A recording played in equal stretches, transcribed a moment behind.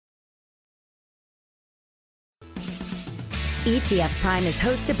ETF Prime is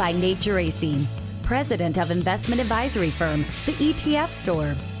hosted by Nate Geraci, president of investment advisory firm, The ETF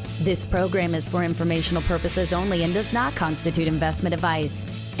Store. This program is for informational purposes only and does not constitute investment advice.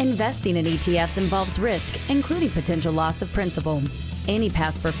 Investing in ETFs involves risk, including potential loss of principal. Any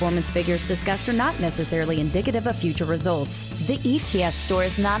past performance figures discussed are not necessarily indicative of future results. The ETF Store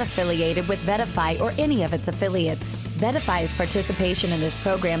is not affiliated with VettaFi or any of its affiliates. VettaFi's participation in this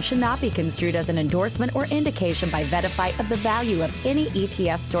program should not be construed as an endorsement or indication by VettaFi of the value of any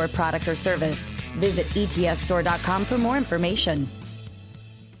ETF Store product or service. Visit etfstore.com for more information.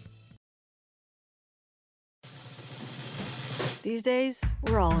 These days,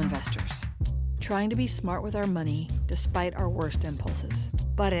 we're all investors, trying to be smart with our money despite our worst impulses.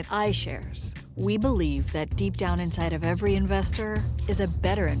 But at iShares, we believe that deep down inside of every investor is a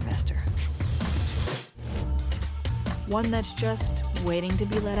better investor. One that's just waiting to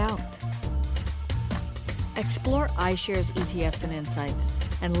be let out. Explore iShares ETFs and insights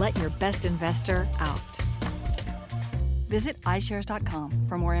and let your best investor out. Visit iShares.com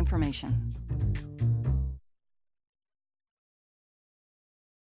for more information.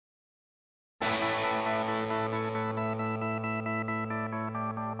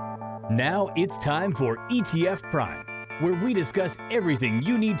 Now it's time for ETF Prime, where we discuss everything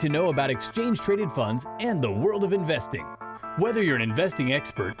you need to know about exchange-traded funds and the world of investing. Whether you're an investing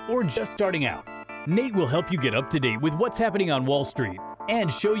expert or just starting out, Nate will help you get up to date with what's happening on Wall Street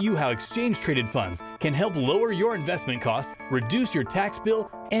and show you how exchange-traded funds can help lower your investment costs, reduce your tax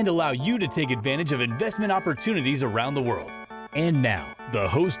bill, and allow you to take advantage of investment opportunities around the world. And now, the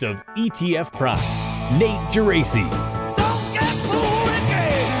host of ETF Prime, Nate Geraci.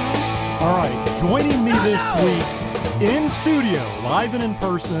 All right, joining me this week in studio, live and in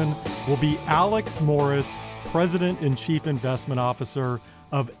person, will be Alex Morris, President and Chief Investment Officer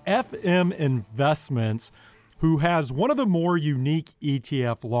of FM Investments, who has one of the more unique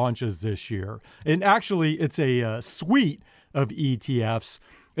ETF launches this year. And actually, it's a suite of ETFs.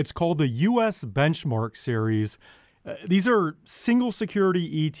 It's called the U.S. Benchmark Series. These are single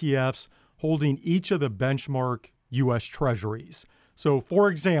security ETFs holding each of the benchmark U.S. Treasuries. So, for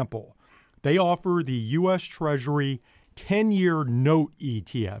example, they offer the U.S. Treasury 10-year note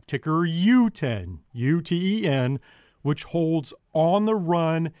ETF, ticker U10, UTEN, which holds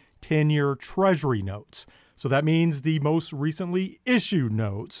on-the-run 10-year Treasury notes. So that means the most recently issued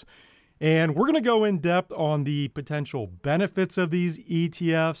notes. And we're going to go in depth on the potential benefits of these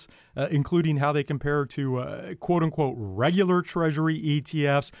ETFs, including how they compare to quote-unquote regular Treasury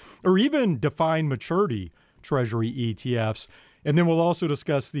ETFs, or even defined maturity Treasury ETFs. And then we'll also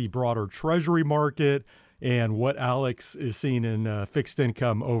discuss the broader Treasury market and what Alex is seeing in fixed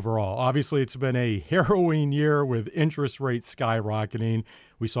income overall. Obviously, it's been a harrowing year with interest rates skyrocketing.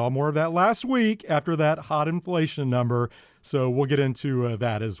 We saw more of that last week after that hot inflation number, so we'll get into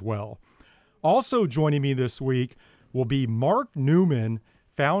that as well. Also joining me this week will be Mark Newman,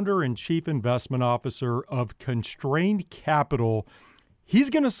 founder and chief investment officer of Constrained Capital.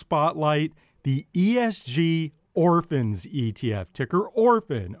 He's going to spotlight the ESG Orphans ETF, ticker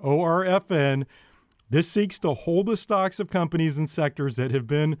Orphan, ORFN. This seeks to hold the stocks of companies and sectors that have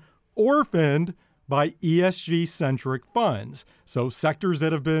been orphaned by ESG-centric funds. So sectors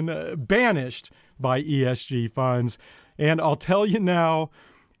that have been banished by ESG funds. And I'll tell you now,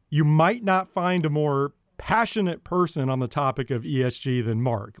 you might not find a more passionate person on the topic of ESG than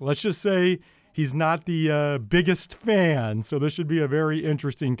Mark. Let's just say he's not the biggest fan, so this should be a very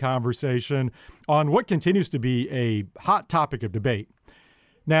interesting conversation on what continues to be a hot topic of debate.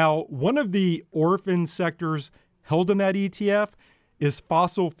 Now, one of the orphan sectors held in that ETF is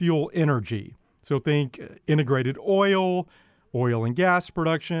fossil fuel energy. So think integrated oil and gas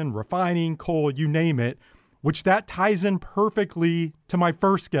production, refining, coal, you name it, which that ties in perfectly to my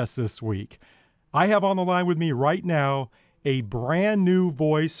first guest this week. I have on the line with me right now a brand new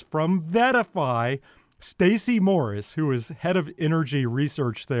voice from VettaFi, Stacey Morris, who is head of energy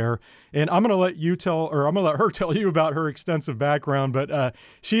research there. And I'm going to let her tell you about her extensive background, but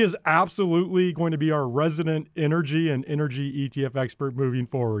she is absolutely going to be our resident energy and energy ETF expert moving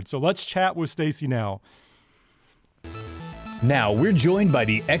forward. So let's chat with Stacey now. Now we're joined by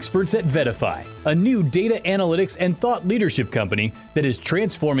the experts at VettaFi, a new data analytics and thought leadership company that is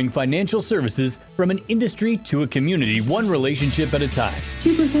transforming financial services from an industry to a community, one relationship at a time.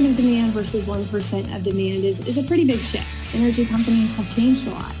 2% of demand versus 1% of demand is a pretty big shift. Energy companies have changed a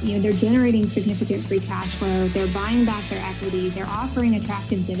lot. They're generating significant free cash flow. They're buying back their equity. They're offering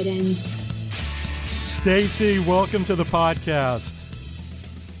attractive dividends. Stacey, welcome to the podcast.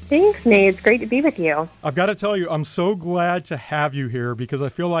 Thanks, Nate. It's great to be with you. I've got to tell you, I'm so glad to have you here because I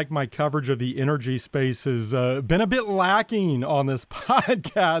feel like my coverage of the energy space has been a bit lacking on this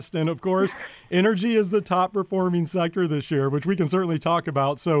podcast. And of course, energy is the top performing sector this year, which we can certainly talk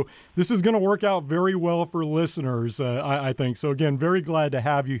about. So this is going to work out very well for listeners, I think. So again, very glad to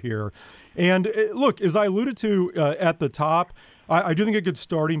have you here. And look, as I alluded to at the top, I do think a good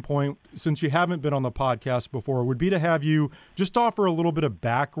starting point, since you haven't been on the podcast before, would be to have you just offer a little bit of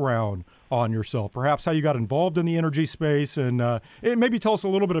background on yourself, perhaps how you got involved in the energy space, and maybe tell us a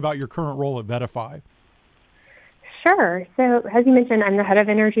little bit about your current role at VettaFi. Sure. So as you mentioned, I'm the head of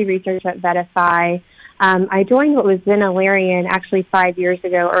energy research at VettaFi. I joined what was then Alerian actually 5 years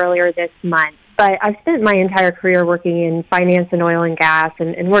ago earlier this month. But I've spent my entire career working in finance and oil and gas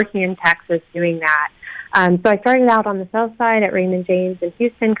and working in Texas doing that. So I started out on the sales side at Raymond James in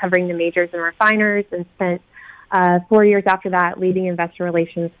Houston, covering the majors and refiners, and spent 4 years after that leading investor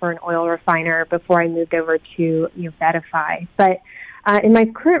relations for an oil refiner before I moved over to VettaFi. But in my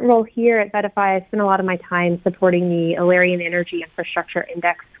current role here at VettaFi, I spend a lot of my time supporting the Alerian Energy Infrastructure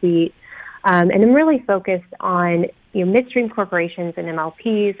Index Suite, and I'm really focused on midstream corporations and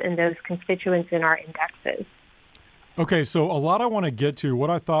MLPs and those constituents in our indexes. Okay, so a lot I want to get to. What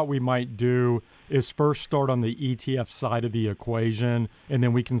I thought we might do is first start on the ETF side of the equation, and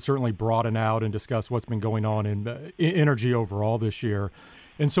then we can certainly broaden out and discuss what's been going on in energy overall this year.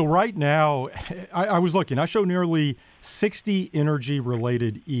 And so right now, I was looking, I show nearly 60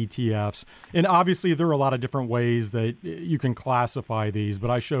 energy-related ETFs. And obviously, there are a lot of different ways that you can classify these,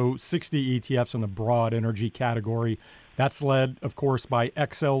 but I show 60 ETFs in the broad energy category. That's led, of course, by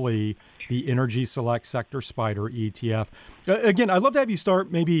XLE, the Energy Select Sector SPDR ETF. Again, I'd love to have you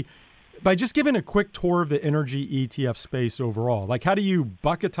start maybe by just giving a quick tour of the energy ETF space overall. Like, how do you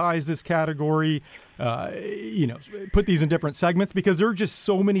bucketize this category? Put these in different segments, because there are just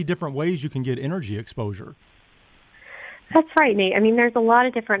so many different ways you can get energy exposure. That's right, Nate. I mean, there's a lot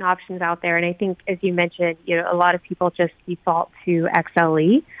of different options out there. And I think, as you mentioned, a lot of people just default to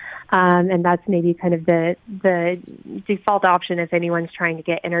XLE. And that's maybe kind of the default option if anyone's trying to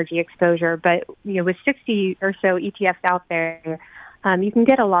get energy exposure. But, with 60 or so ETFs out there, you can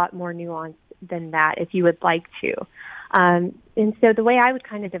get a lot more nuance than that if you would like to. And so the way I would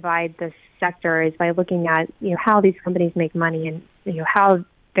kind of divide this sector is by looking at, how these companies make money and, how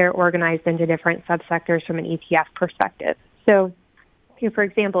they're organized into different subsectors from an ETF perspective. So, for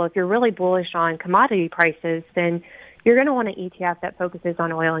example, if you're really bullish on commodity prices, then you're going to want an ETF that focuses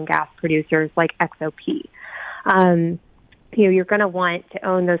on oil and gas producers like XOP. You're going to want to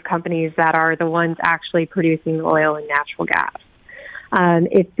own those companies that are the ones actually producing the oil and natural gas.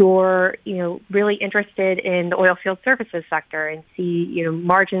 If you're, really interested in the oil field services sector and see,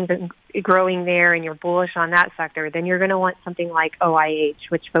 margins growing there and you're bullish on that sector, then you're going to want something like OIH,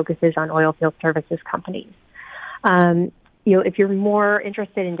 which focuses on oil field services companies. If you're more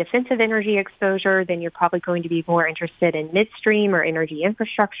interested in defensive energy exposure, then you're probably going to be more interested in midstream or energy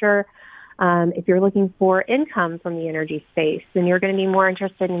infrastructure. If you're looking for income from the energy space, then you're going to be more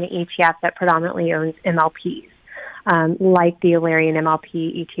interested in the ETF that predominantly owns MLPs, like the Alerian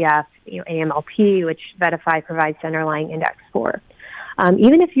MLP ETF, AMLP, which VettaFi provides the underlying index for.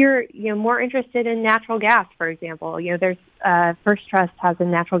 Even if you're, more interested in natural gas, for example, there's First Trust has a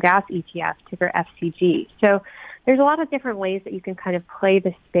natural gas ETF, ticker FCG. So there's a lot of different ways that you can kind of play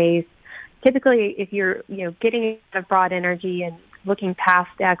the space. Typically, if you're, getting out of broad energy and looking past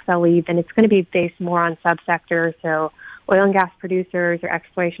the XLE, then it's going to be based more on subsectors. So oil and gas producers or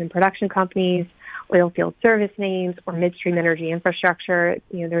exploration and production companies, oil field service names, or midstream energy infrastructure.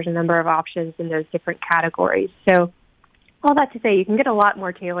 There's a number of options in those different categories. So all that to say, you can get a lot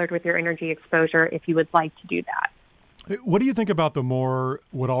more tailored with your energy exposure if you would like to do that. What do you think about the more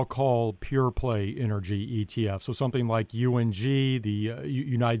what I'll call pure play energy ETF? So something like UNG, the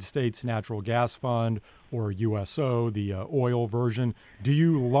United States Natural Gas Fund, or USO, the oil version. Do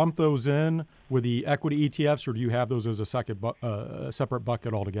you lump those in with the equity ETFs, or do you have those as a separate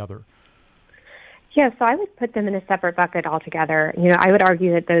bucket altogether? Yeah, so I would put them in a separate bucket altogether. I would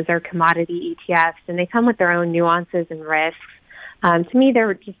argue that those are commodity ETFs, and they come with their own nuances and risks. To me,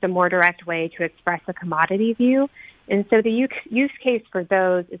 they're just a more direct way to express a commodity view. And so the use case for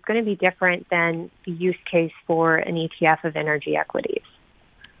those is going to be different than the use case for an ETF of energy equities.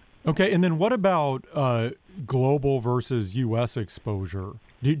 Okay, and then what about global versus U.S. exposure?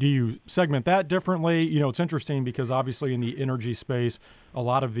 Do you segment that differently? It's interesting because obviously in the energy space, a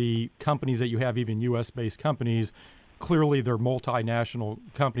lot of the companies that you have, even U.S.-based companies, clearly they're multinational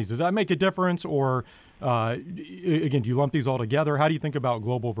companies. Does that make a difference? Or, again, do you lump these all together? How do you think about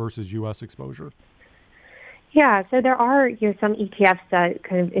global versus U.S. exposure? Yeah, so there are some ETFs that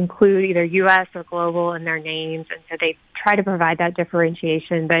kind of include either U.S. or global in their names, and so they try to provide that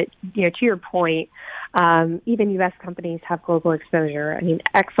differentiation. But to your point, even U.S. companies have global exposure. I mean,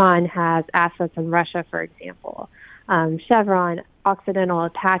 Exxon has assets in Russia, for example. Chevron, Occidental,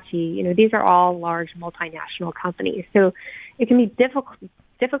 Apache. These are all large multinational companies. So it can be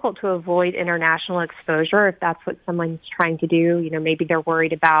difficult to avoid international exposure if that's what someone's trying to do. Maybe they're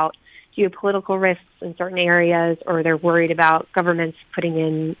worried about geopolitical risks in certain areas, or they're worried about governments putting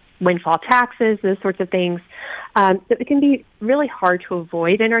in windfall taxes, those sorts of things. So it can be really hard to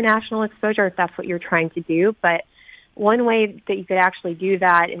avoid international exposure if that's what you're trying to do. But one way that you could actually do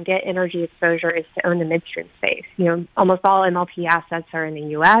that and get energy exposure is to own the midstream space. Almost all MLP assets are in the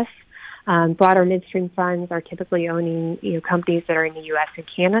U.S. Broader midstream funds are typically owning companies that are in the U.S. and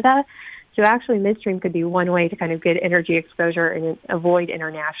Canada. So actually, midstream could be one way to kind of get energy exposure and avoid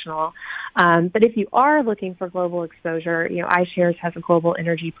international. But if you are looking for global exposure, iShares has a global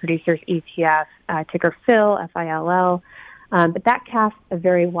energy producers ETF, ticker FIL, FILL. But that casts a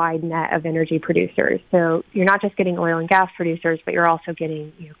very wide net of energy producers. So you're not just getting oil and gas producers, but you're also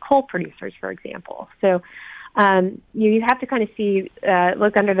getting coal producers, for example. So you have to kind of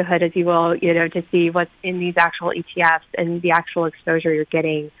look under the hood, as you will, to see what's in these actual ETFs and the actual exposure you're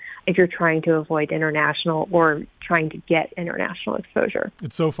getting if you're trying to avoid international or trying to get international exposure.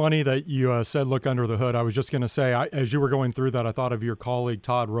 It's so funny that you said look under the hood. I was just going to say, as you were going through that, I thought of your colleague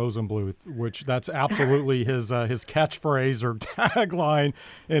Todd Rosenbluth, which that's absolutely his catchphrase or tagline.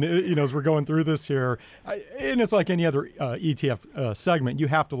 And as we're going through this here, and it's like any other ETF segment, you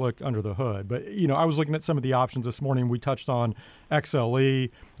have to look under the hood. But I was looking at some of the options this morning. We touched on XLE.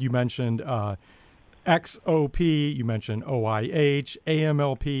 You mentioned XOP, you mentioned OIH,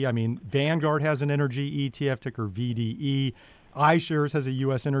 AMLP. I mean, Vanguard has an energy ETF, ticker VDE. iShares has a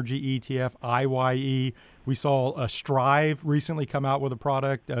U.S. energy ETF, IYE. We saw Strive recently come out with a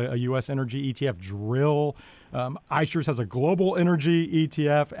product, a U.S. energy ETF, Drill. iShares has a global energy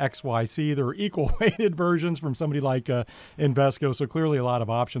ETF, XYC. There are equal-weighted versions from somebody like Invesco, so clearly a lot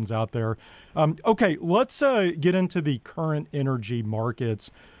of options out there. Okay, let's get into the current energy markets.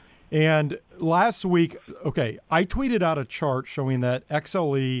 And last week, I tweeted out a chart showing that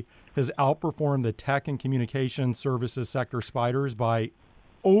XLE has outperformed the tech and communication services sector spiders by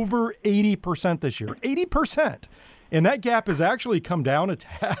over 80% this year. 80%. And that gap has actually come down a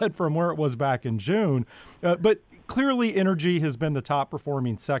tad from where it was back in June. But clearly energy has been the top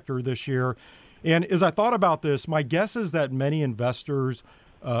performing sector this year. And as I thought about this, my guess is that many investors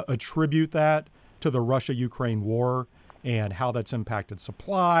attribute that to the Russia-Ukraine war and how that's impacted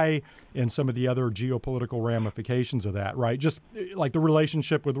supply and some of the other geopolitical ramifications of that, right? Just like the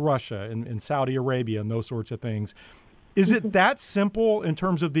relationship with Russia and Saudi Arabia and those sorts of things. Is it that simple in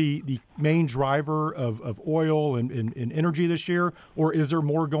terms of the main driver of oil and energy this year, or is there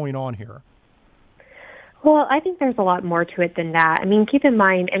more going on here? Well, I think there's a lot more to it than that. I mean, keep in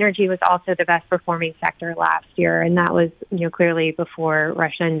mind, energy was also the best performing sector last year, and that was, clearly before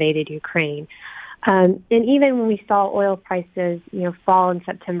Russia invaded Ukraine. And even when we saw oil prices, fall in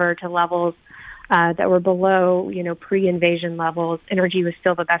September to levels that were below, pre-invasion levels, energy was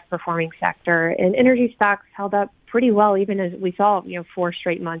still the best performing sector. And energy stocks held up pretty well, even as we saw, 4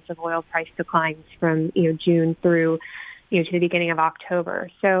 straight months of oil price declines from, June through, to the beginning of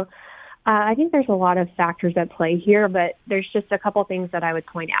October. So I think there's a lot of factors at play here, but there's just a couple things that I would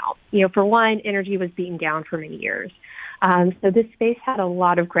point out. For one, energy was beaten down for many years. So this space had a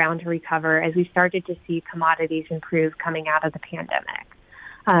lot of ground to recover as we started to see commodities improve coming out of the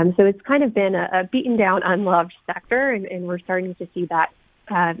pandemic. So it's kind of been a beaten down, unloved sector, and we're starting to see that,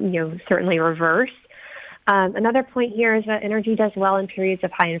 certainly reverse. Another point here is that energy does well in periods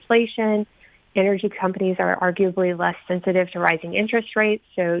of high inflation. Energy companies are arguably less sensitive to rising interest rates.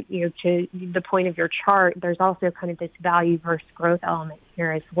 So, to the point of your chart, there's also kind of this value versus growth element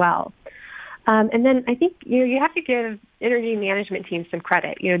here as well. And then I think, you have to give energy management teams some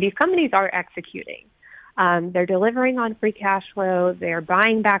credit. These companies are executing. They're delivering on free cash flow. They're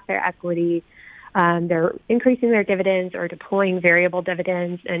buying back their equity. They're increasing their dividends or deploying variable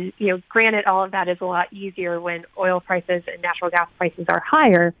dividends. And, granted, all of that is a lot easier when oil prices and natural gas prices are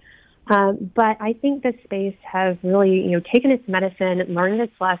higher. But I think this space has really, taken its medicine, learned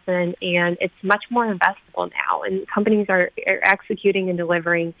its lesson, and it's much more investable now. And companies are executing and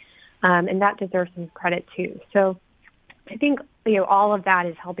delivering. And that deserves some credit, too. So I think, all of that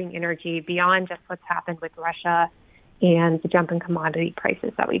is helping energy beyond just what's happened with Russia and the jump in commodity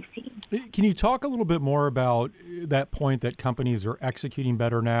prices that we've seen. Can you talk a little bit more about that point that companies are executing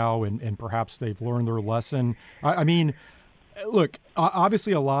better now and perhaps they've learned their lesson? I mean, look,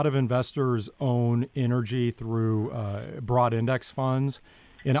 obviously a lot of investors own energy through broad index funds.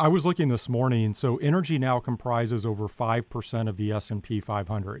 And I was looking this morning, so energy now comprises over 5% of the S&P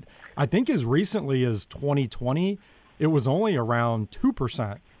 500. I think as recently as 2020, it was only around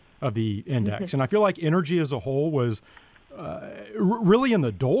 2% of the index. Mm-hmm. And I feel like energy as a whole was really in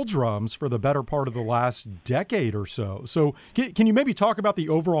the doldrums for the better part of the last decade or so. So can you maybe talk about the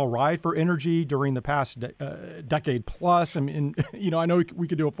overall ride for energy during the past decade plus? I mean, I know we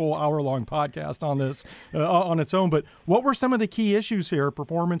could do a full hour-long podcast on this on its own, but what were some of the key issues here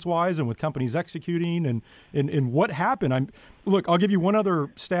performance-wise and with companies executing and what happened? Look, I'll give you one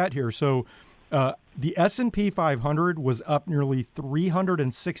other stat here. So the S&P 500 was up nearly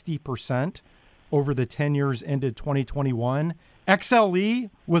 360% over the 10 years ended 2021. XLE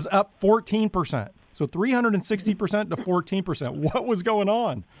was up 14%. So 360% to 14%. What was going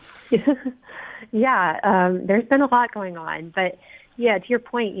on? Yeah, there's been a lot going on. But yeah, to your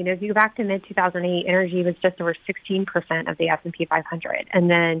point, if you go back to mid-2008, energy was just over 16% of the S&P 500. And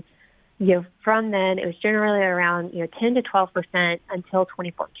then, from then, it was generally around, 10 to 12% until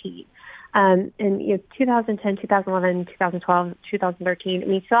 2014. And 2010, 2011, 2012, 2013,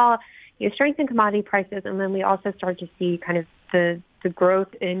 we saw strength in commodity prices, and then we also started to see kind of the growth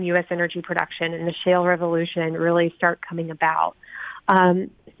in U.S. energy production and the shale revolution really start coming about.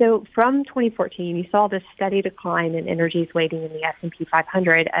 So from 2014, you saw this steady decline in energy's weighting in the S&P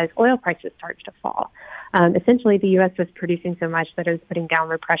 500 as oil prices started to fall. Essentially, the U.S. was producing so much that it was putting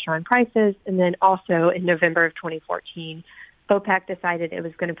downward pressure on prices, and then also in November of 2014, OPEC decided it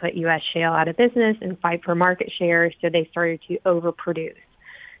was going to put U.S. shale out of business and fight for market share, so they started to overproduce.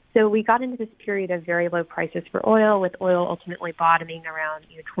 So we got into this period of very low prices for oil, with oil ultimately bottoming around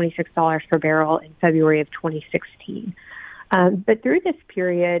 $26 per barrel in February of 2016. But through this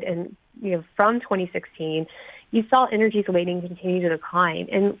period, and from 2016, you saw energy's weighting continue to decline.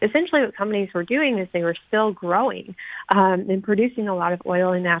 And essentially what companies were doing is they were still growing and producing a lot of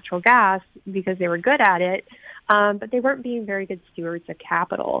oil and natural gas because they were good at it, but they weren't being very good stewards of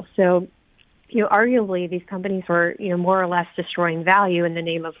capital. So arguably these companies were, more or less destroying value in the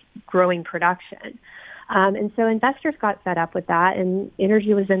name of growing production. And so investors got fed up with that, and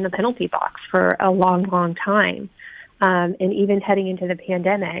energy was in the penalty box for a long, long time. And even heading into the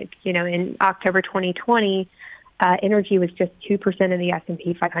pandemic, in October 2020, energy was just 2% of the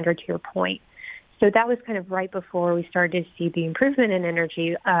S&P 500, to your point. So that was kind of right before we started to see the improvement in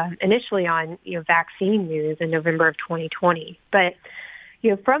energy, initially on, vaccine news in November of 2020. But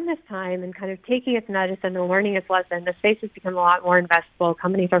from this time and kind of taking its medicine and learning its lesson, the space has become a lot more investable.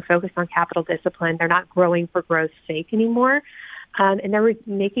 Companies are focused on capital discipline. They're not growing for growth's sake anymore. And they're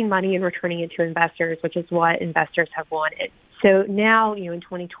making money and returning it to investors, which is what investors have wanted. So now, in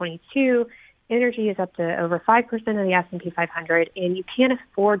 2022, energy is up to over 5% of the S&P 500, and you can't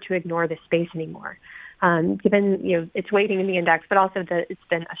afford to ignore this space anymore, given, its weighting in the index, but also that it's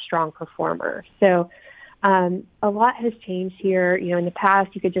been a strong performer. So a lot has changed here. In the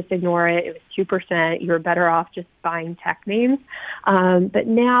past, you could just ignore it. It was 2%. You were better off just buying tech names. But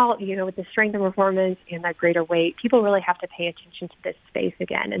now, with the strength and performance and that greater weight, people really have to pay attention to this space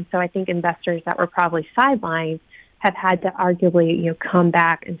again. And so I think investors that were probably sidelined have had to arguably, come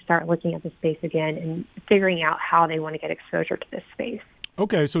back and start looking at the space again and figuring out how they want to get exposure to this space.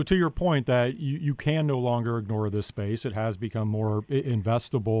 Okay, so to your point that you can no longer ignore this space, it has become more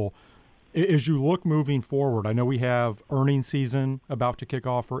investable. As you look moving forward, I know we have earnings season about to kick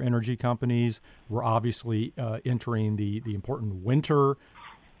off for energy companies. We're obviously entering the important winter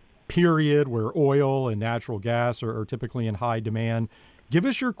period where oil and natural gas are typically in high demand. Give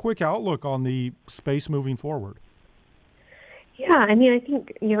us your quick outlook on the space moving forward. Yeah, I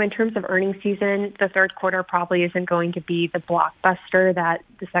think, in terms of earnings season, the third quarter probably isn't going to be the blockbuster that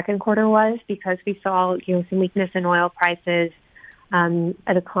the second quarter was, because we saw, some weakness in oil prices,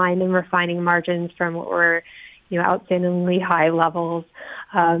 a decline in refining margins from what were, outstandingly high levels,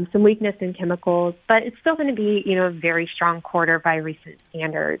 some weakness in chemicals, but it's still going to be, a very strong quarter by recent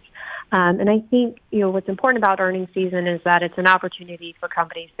standards. And I think, what's important about earnings season is that it's an opportunity for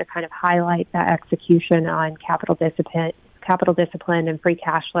companies to kind of highlight that execution on capital discipline and free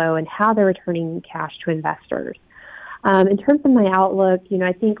cash flow and how they're returning cash to investors. In terms of my outlook,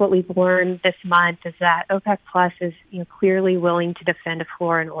 I think what we've learned this month is that OPEC Plus is, clearly willing to defend a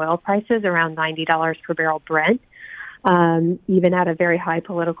floor in oil prices around $90 per barrel Brent, even at a very high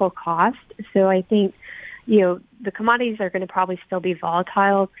political cost. So I think, the commodities are going to probably still be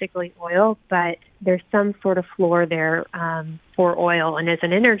volatile, particularly oil, but there's some sort of floor there for oil. And as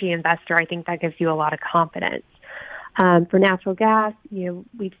an energy investor, I think that gives you a lot of confidence. For natural gas,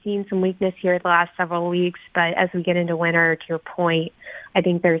 we've seen some weakness here the last several weeks, but as we get into winter, to your point, I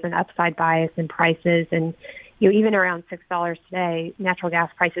think there's an upside bias in prices. And, even around $6 today, natural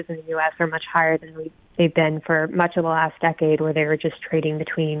gas prices in the U.S. are much higher than they've been for much of the last decade, where they were just trading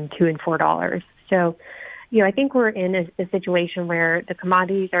between $2 and $4. So, I think we're in a situation where the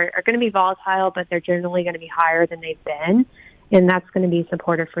commodities are going to be volatile, but they're generally going to be higher than they've been. And that's going to be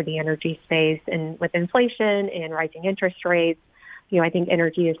supportive for the energy space. And with inflation and rising interest rates, I think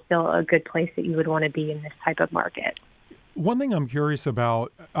energy is still a good place that you would want to be in this type of market. One thing I'm curious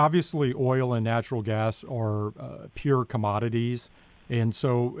about, obviously oil and natural gas are pure commodities. And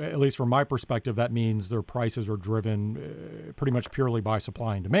so, at least from my perspective, that means their prices are driven pretty much purely by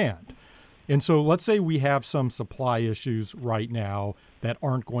supply and demand. And so let's say we have some supply issues right now that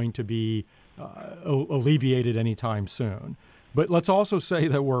aren't going to be alleviated anytime soon. But let's also say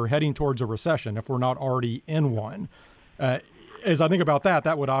that we're heading towards a recession if we're not already in one. As I think about that,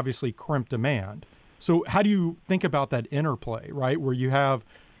 that would obviously crimp demand. So how do you think about that interplay, right, where you have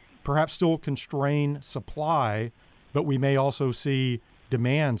perhaps still constrained supply, but we may also see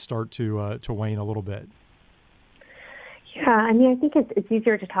demand start to wane a little bit? Yeah, I think it's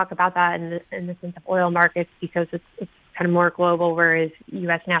easier to talk about that in the sense of oil markets because it's kind of more global, whereas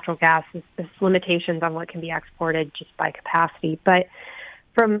U.S. natural gas there's limitations on what can be exported just by capacity. But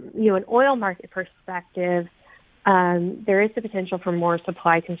from an oil market perspective, there is the potential for more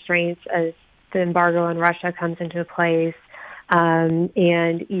supply constraints as the embargo on Russia comes into place. And,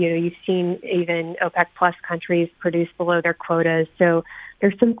 you've seen even OPEC plus countries produce below their quotas. So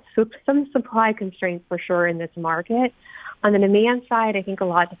there's some supply constraints for sure in this market. On the demand side, I think a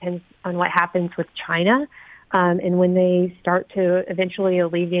lot depends on what happens with China. And when they start to eventually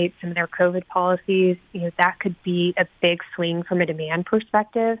alleviate some of their COVID policies, that could be a big swing from a demand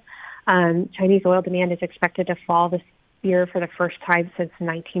perspective. Chinese oil demand is expected to fall this year for the first time since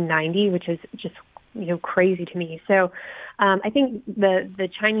 1990, which is just crazy to me. So I think the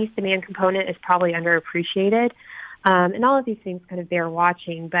Chinese demand component is probably underappreciated. And all of these things kind of bear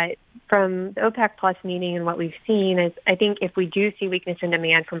watching. But from the OPEC plus meeting and what we've seen is I think if we do see weakness in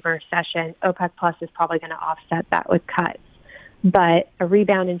demand from a recession, OPEC plus is probably going to offset that with cuts. But a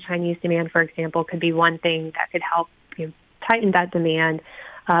rebound in Chinese demand, for example, could be one thing that could help tighten that demand,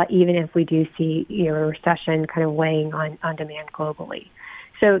 even if we do see a recession kind of weighing on demand globally.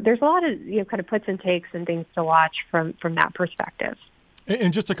 So there's a lot of kind of puts and takes and things to watch from that perspective.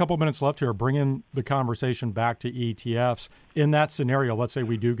 And just a couple minutes left here, bringing the conversation back to ETFs. In that scenario, let's say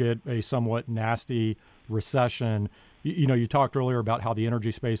we do get a somewhat nasty recession. You talked earlier about how the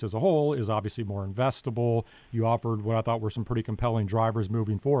energy space as a whole is obviously more investable. You offered what I thought were some pretty compelling drivers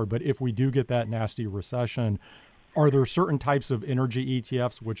moving forward. But if we do get that nasty recession, are there certain types of energy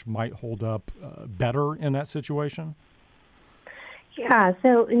ETFs which might hold up better in that situation? Yeah,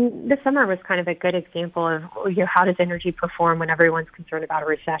 so the summer was kind of a good example of how does energy perform when everyone's concerned about a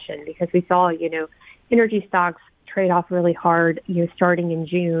recession, because we saw energy stocks trade off really hard starting in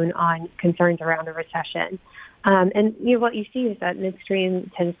June on concerns around a recession. And what you see is that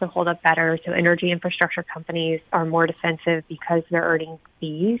midstream tends to hold up better. So energy infrastructure companies are more defensive because they're earning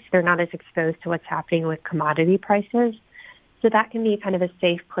fees. They're not as exposed to what's happening with commodity prices. So that can be kind of a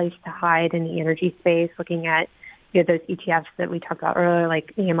safe place to hide in the energy space, looking at those ETFs that we talked about earlier,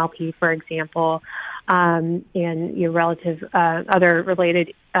 like EMLP, for example, and relative other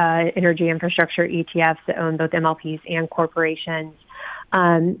related energy infrastructure ETFs that own both MLPs and corporations.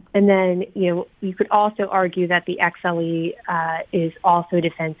 And then, you could also argue that the XLE is also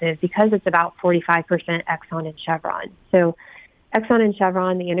defensive because it's about 45% Exxon and Chevron. So Exxon and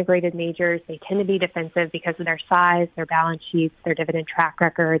Chevron, the integrated majors, they tend to be defensive because of their size, their balance sheets, their dividend track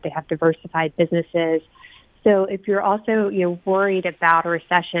record. They have diversified businesses. So if you're also worried about a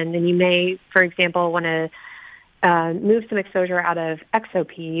recession, then you may, for example, want to move some exposure out of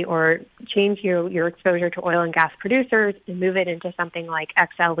XOP or change your exposure to oil and gas producers and move it into something like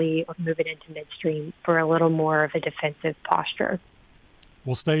XLE or move it into midstream for a little more of a defensive posture.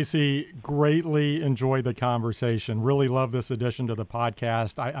 Well, Stacey, greatly enjoyed the conversation. Really love this addition to the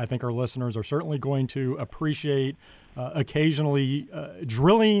podcast. I think our listeners are certainly going to appreciate occasionally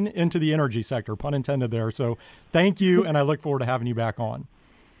drilling into the energy sector, pun intended there. So thank you, and I look forward to having you back on.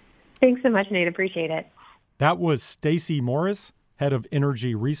 Thanks so much, Nate. Appreciate it. That was Stacey Morris, head of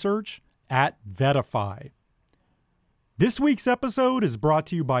energy research at VettaFi. This week's episode is brought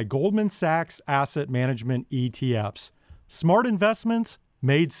to you by Goldman Sachs Asset Management ETFs. Smart investments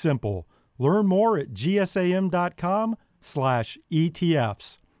made simple. Learn more at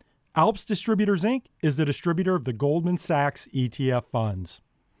gsam.com/ETFs. Alps Distributors, Inc. is the distributor of the Goldman Sachs ETF funds.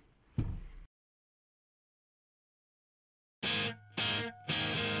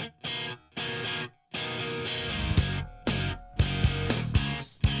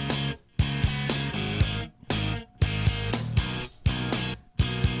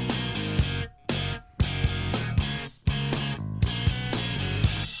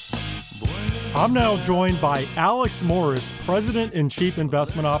 I'm now joined by Alex Morris, President and Chief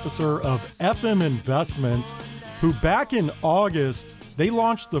Investment Officer of FM Investments, who back in August, they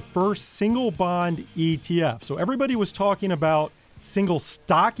launched the first single bond ETF. So everybody was talking about single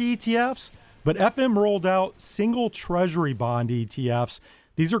stock ETFs, but FM rolled out single treasury bond ETFs.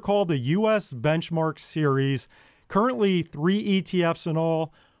 These are called the U.S. Benchmark Series. Currently 3 ETFs in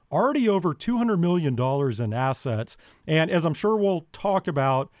all, already over $200 million in assets. And as I'm sure we'll talk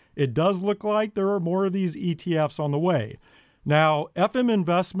about, it does look like there are more of these ETFs on the way. Now, FM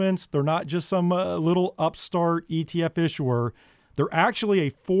Investments, they're not just some little upstart ETF issuer. They're actually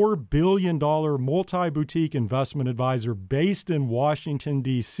a $4 billion multi-boutique investment advisor based in Washington,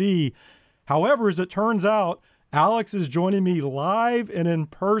 D.C. However, as it turns out, Alex is joining me live and in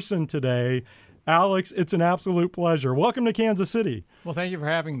person today. Alex, it's an absolute pleasure. Welcome to Kansas City. Well, thank you for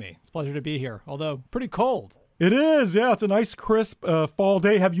having me. It's a pleasure to be here, although pretty cold. It is, yeah. It's a nice, crisp fall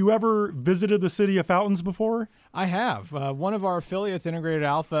day. Have you ever visited the city of Fountains before? I have. One of our affiliates, Integrated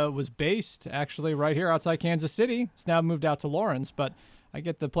Alpha, was based actually right here outside Kansas City. It's now moved out to Lawrence, but I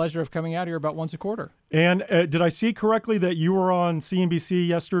get the pleasure of coming out here about once a quarter. And did I see correctly that you were on CNBC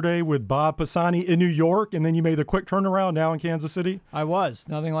yesterday with Bob Pisani in New York, and then you made the quick turnaround now in Kansas City? I was.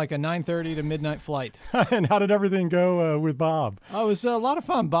 Nothing like a 9:30 to midnight flight. And how did everything go with Bob? Oh, it was a lot of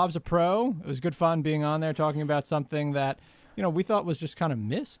fun. Bob's a pro. It was good fun being on there talking about something that, we thought was just kind of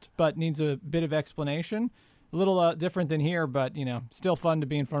missed, but needs a bit of explanation. A little different than here, but, still fun to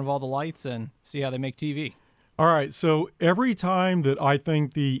be in front of all the lights and see how they make TV. All right, so every time that I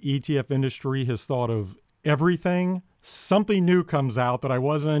think the ETF industry has thought of everything, something new comes out that I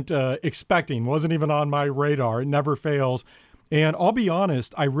wasn't expecting, wasn't even on my radar. It never fails. And I'll be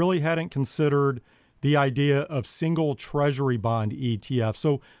honest, I really hadn't considered the idea of single treasury bond ETF.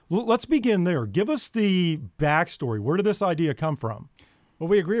 So let's begin there. Give us the backstory. Where did this idea come from? Well,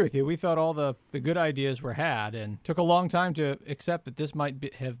 we agree with you. We thought all the good ideas were had and took a long time to accept that this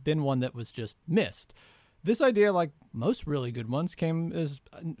might have been one that was just missed. This idea, like most really good ones, came as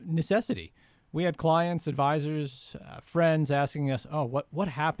a necessity. We had clients, advisors, friends asking us, what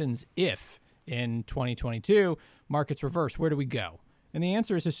happens if in 2022 markets reverse? Where do we go? And the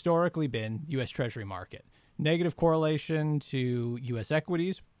answer has historically been U.S. Treasury market. Negative correlation to U.S.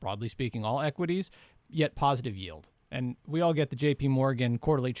 equities, broadly speaking, all equities, yet positive yield. And we all get the J.P. Morgan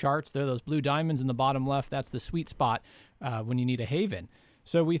quarterly charts. They're those blue diamonds in the bottom left. That's the sweet spot when you need a haven.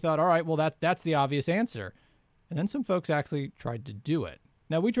 So we thought, all right, well, that's the obvious answer. And then some folks actually tried to do it.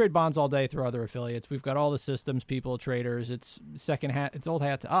 Now, we trade bonds all day through other affiliates. We've got all the systems, people, traders. It's it's old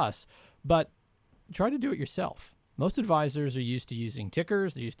hat to us. But try to do it yourself. Most advisors are used to using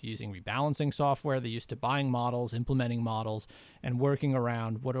tickers. They're used to using rebalancing software. They're used to buying models, implementing models, and working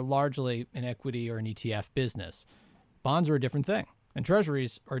around what are largely an equity or an ETF business. Bonds are a different thing, and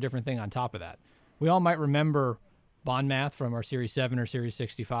treasuries are a different thing on top of that. We all might remember bond math from our Series 7 or Series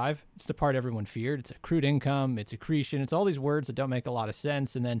 65. It's the part everyone feared. It's accrued income, it's accretion, it's all these words that don't make a lot of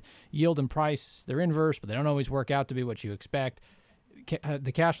sense. And then yield and price, they're inverse, but they don't always work out to be what you expect.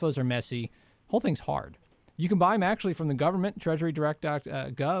 The cash flows are messy. Whole thing's hard. You can buy them actually from the government.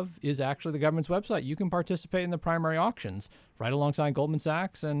 TreasuryDirect.gov is actually the government's website. You can participate in the primary auctions right alongside Goldman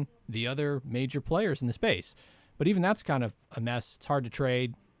Sachs and the other major players in the space. But even that's kind of a mess. It's hard to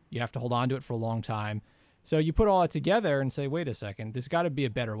trade. You have to hold on to it for a long time. So you put all that together and say, wait a second, there's got to be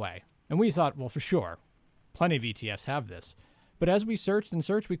a better way. And we thought, well, for sure, plenty of ETFs have this. But as we searched and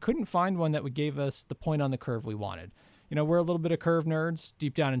searched, we couldn't find one that would give us the point on the curve we wanted. We're a little bit of curve nerds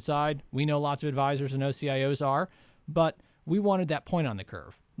deep down inside. We know lots of advisors and OCIOs are, but we wanted that point on the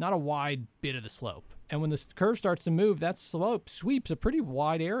curve, not a wide bit of the slope. And when the curve starts to move, that slope sweeps a pretty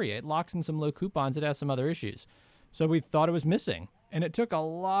wide area. It locks in some low coupons. It has some other issues. So we thought it was missing. And it took a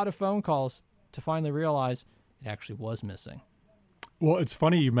lot of phone calls to finally realize it actually was missing. Well, it's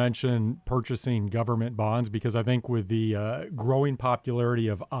funny you mentioned purchasing government bonds because I think with the growing popularity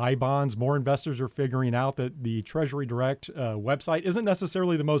of I-bonds, more investors are figuring out that the Treasury Direct website isn't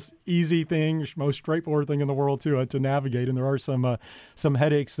necessarily the most easy thing, most straightforward thing in the world to navigate, and there are some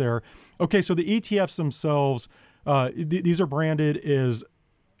headaches there. Okay, so the ETFs themselves, these are branded as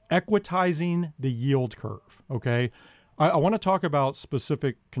equitizing the yield curve, okay? I want to talk about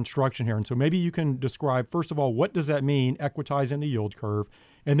specific construction here. And so maybe you can describe, first of all, what does that mean, equitizing the yield curve?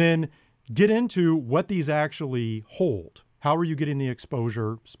 And then get into what these actually hold. How are you getting the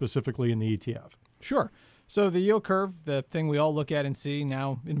exposure specifically in the ETF? Sure. So the yield curve, the thing we all look at and see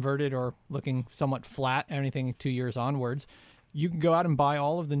now inverted or looking somewhat flat, anything 2 years onwards, you can go out and buy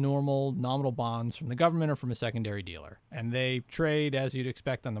all of the normal nominal bonds from the government or from a secondary dealer. And they trade as you'd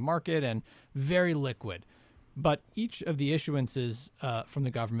expect on the market and very liquid. But each of the issuances from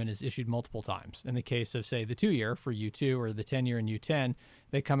the government is issued multiple times. In the case of, say, the 2-year for U2 or the 10-year in U10,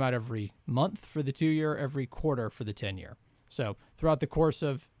 they come out every month for the 2-year, every quarter for the 10-year. So throughout the course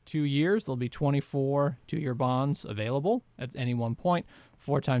of 2 years, there'll be 24 2-year bonds available at any one point,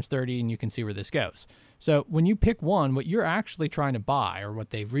 4 times 30, and you can see where this goes. So when you pick one, what you're actually trying to buy, or what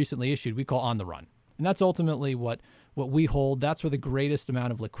they've recently issued, we call on the run. And that's ultimately what we hold. That's where the greatest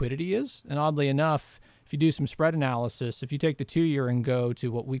amount of liquidity is. And oddly enough, if you do some spread analysis, if you take the 2-year and go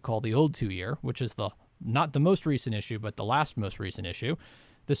to what we call the old 2-year, which is not the most recent issue, but the last most recent issue,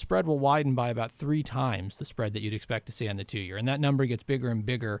 the spread will widen by about 3 times the spread that you'd expect to see on the 2-year. And that number gets bigger and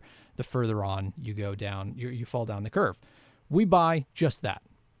bigger the further on you go down, you fall down the curve. We buy just that,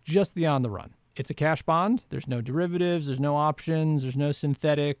 just the on the run. It's a cash bond. There's no derivatives. There's no options. There's no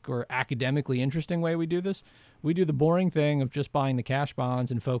synthetic or academically interesting way we do this. We do the boring thing of just buying the cash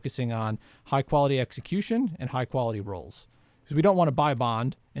bonds and focusing on high-quality execution and high-quality rolls. Because we don't want to buy a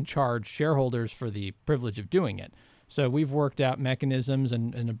bond and charge shareholders for the privilege of doing it. So we've worked out mechanisms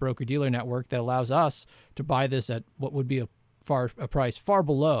and a broker-dealer network that allows us to buy this at what would be a price far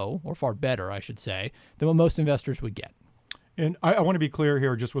below, or far better, I should say, than what most investors would get. And I want to be clear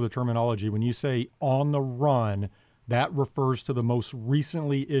here just with the terminology. When you say on the run, that refers to the most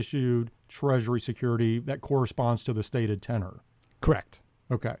recently issued Treasury security that corresponds to the stated tenor. Correct.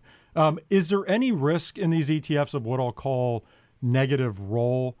 Okay. Is there any risk in these ETFs of what I'll call negative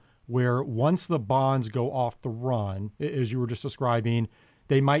roll, where once the bonds go off the run, as you were just describing,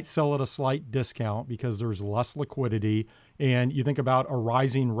 they might sell at a slight discount because there's less liquidity? And you think about a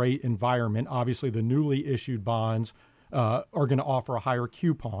rising rate environment, obviously the newly issued bonds are going to offer a higher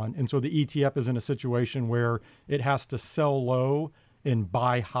coupon. And so the ETF is in a situation where it has to sell low and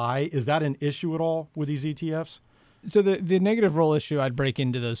buy high. Is that an issue at all with these ETFs? So the negative roll issue, I'd break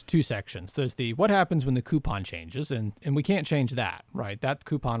into those 2 sections. There's the what happens when the coupon changes, and we can't change that, right? That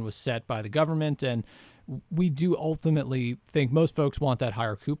coupon was set by the government, and we do ultimately think most folks want that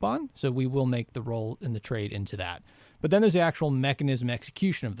higher coupon, so we will make the roll in the trade into that. But then there's the actual mechanism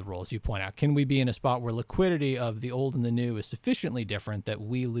execution of the roll, as you point out. Can we be in a spot where liquidity of the old and the new is sufficiently different that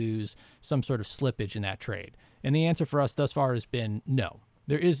we lose some sort of slippage in that trade? And the answer for us thus far has been no.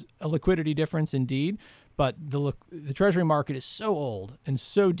 There is a liquidity difference indeed, but the Treasury market is so old and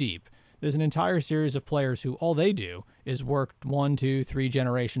so deep. There's an entire series of players who all they do is work 1, 2, 3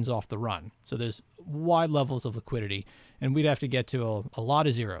 generations off the run. So there's wide levels of liquidity, and we'd have to get to a lot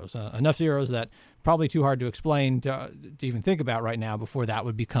of zeros, enough zeros that probably too hard to explain to even think about right now before that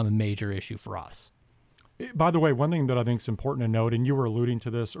would become a major issue for us. By the way, one thing that I think is important to note, and you were alluding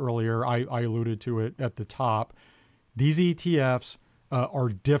to this earlier, I alluded to it at the top, these ETFs are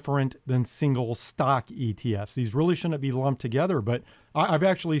different than single stock ETFs. These really shouldn't be lumped together, but I've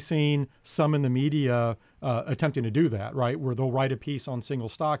actually seen some in the media attempting to do that, right? Where they'll write a piece on single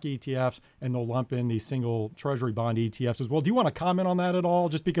stock ETFs and they'll lump in these single Treasury bond ETFs as well. Do you want to comment on that at all?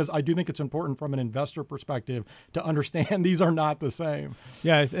 Just because I do think it's important from an investor perspective to understand these are not the same.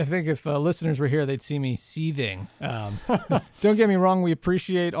 Yeah, I think if listeners were here, they'd see me seething. Don't get me wrong, we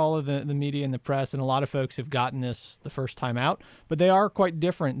appreciate all of the media and the press, and a lot of folks have gotten this the first time out, but they are quite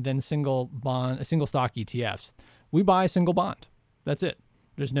different than single stock ETFs. We buy a single bond. That's it.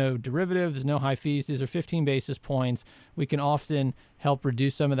 There's no derivative. There's no high fees. These are 15 basis points. We can often help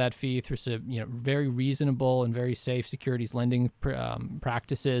reduce some of that fee through some, very reasonable and very safe securities lending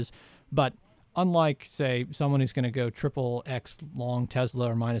practices. But unlike, say, someone who's going to go triple X long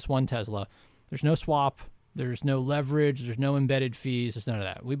Tesla or -1 Tesla, there's no swap. There's no leverage. There's no embedded fees. There's none of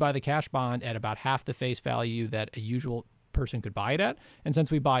that. We buy the cash bond at about half the face value that a usual person could buy it at. And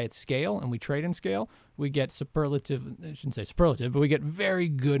since we buy at scale and we trade in scale, we get but we get very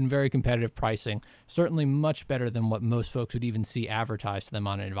good and very competitive pricing, certainly much better than what most folks would even see advertised to them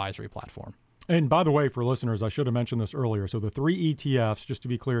on an advisory platform. And by the way, for listeners, I should have mentioned this earlier. So the 3 ETFs, just to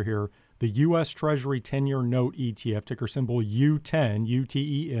be clear here, the U.S. Treasury 10-year note ETF, ticker symbol U10,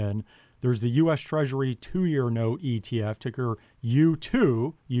 UTEN. There's the U.S. Treasury 2-year note ETF, ticker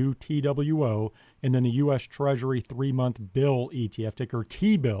U2, UTWO, and then the U.S. Treasury 3-month bill ETF, ticker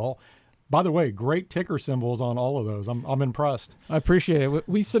T-bill. By the way, great ticker symbols on all of those. I'm impressed. I appreciate it.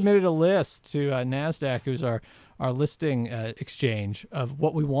 We submitted a list to NASDAQ, who's our listing exchange, of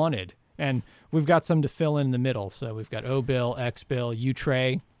what we wanted. And we've got some to fill in the middle. So we've got O-bill, X-bill,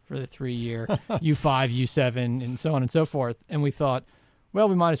 U-Tray for the 3-year, U5, U7, and so on and so forth. And we thought, well,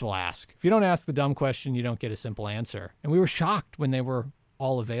 we might as well ask. If you don't ask the dumb question, you don't get a simple answer. And we were shocked when they were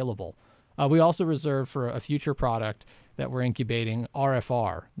all available. We also reserved for a future product that we're incubating,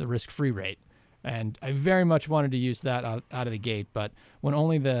 RFR, the risk-free rate. And I very much wanted to use that out of the gate, but when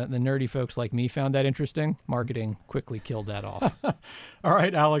only the nerdy folks like me found that interesting, marketing quickly killed that off. All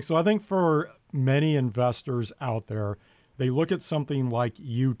right, Alex. So I think for many investors out there, they look at something like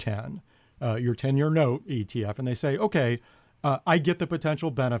U10, your 10-year note ETF, and they say, okay, I get the potential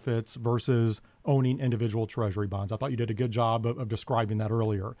benefits versus owning individual treasury bonds. I thought you did a good job of describing that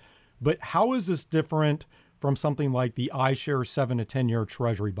earlier. But how is this different from something like the iShares 7 to 10-year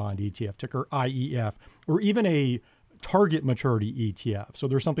treasury bond ETF, ticker IEF, or even a target maturity ETF? So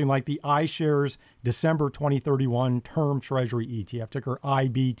there's something like the iShares December 2031 term treasury ETF, ticker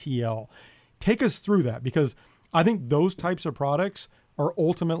IBTL. Take us through that, because I think those types of products are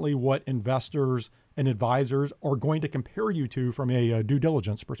ultimately what investors and advisors are going to compare you to from a due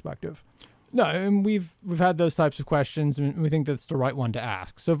diligence perspective. No, and we've had those types of questions, and we think that's the right one to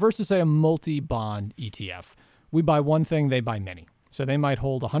ask. So versus, say, a multi-bond ETF, we buy one thing, they buy many. So they might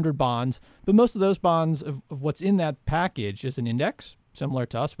hold 100 bonds, but most of those bonds of what's in that package is an index, similar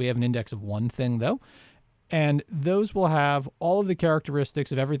to us. We have an index of one thing, though, and those will have all of the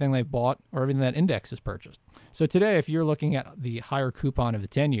characteristics of everything they've bought or everything that index has purchased. So today, if you're looking at the higher coupon of the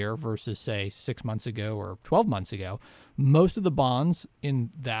 10-year versus, say, 6 months ago or 12 months ago, most of the bonds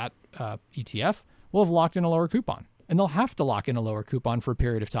in that ETF will have locked in a lower coupon. And they'll have to lock in a lower coupon for a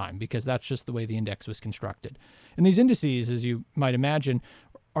period of time because that's just the way the index was constructed. And these indices, as you might imagine,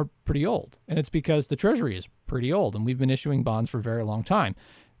 are pretty old. And it's because the Treasury is pretty old, and we've been issuing bonds for a very long time.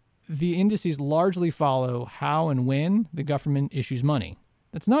 The indices largely follow how and when the government issues money.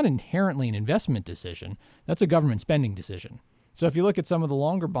 That's not inherently an investment decision. That's a government spending decision. So if you look at some of the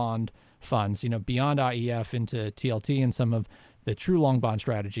longer bond funds, beyond IEF into TLT and some of the true long bond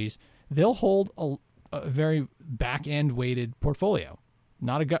strategies, they'll hold a very back-end weighted portfolio.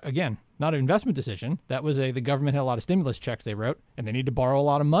 Not an investment decision. That was the government had a lot of stimulus checks they wrote, and they need to borrow a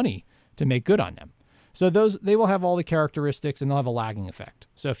lot of money to make good on them. So they will have all the characteristics, and they'll have a lagging effect.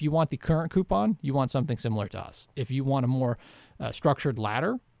 So if you want the current coupon, you want something similar to us. If you want a more structured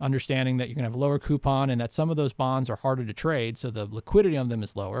ladder, understanding that you're going to have a lower coupon and that some of those bonds are harder to trade, so the liquidity on them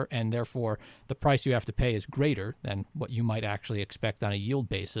is lower, and therefore the price you have to pay is greater than what you might actually expect on a yield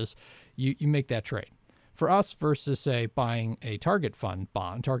basis, you make that trade. For us versus, say, buying a target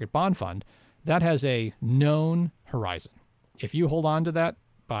bond fund, that has a known horizon. If you hold on to that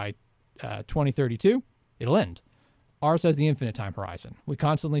by 2032, it'll end. Ours has the infinite time horizon. We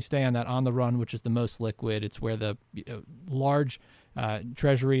constantly stay on that on the run, which is the most liquid. It's where the large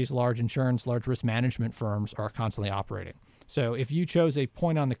treasuries, large insurance, large risk management firms are constantly operating. So if you chose a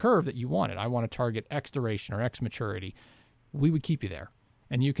point on the curve that you wanted, I want to target X duration or X maturity, we would keep you there.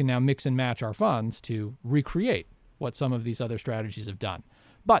 And you can now mix and match our funds to recreate what some of these other strategies have done.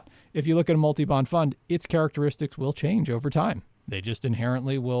 But if you look at a multi-bond fund, its characteristics will change over time. They just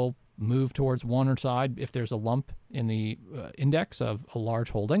inherently will move towards one side if there's a lump in the index of a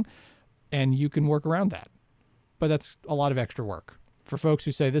large holding, and you can work around that. But that's a lot of extra work. For folks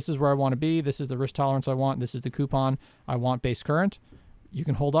who say, this is where I want to be, this is the risk tolerance I want, this is the coupon I want base current, you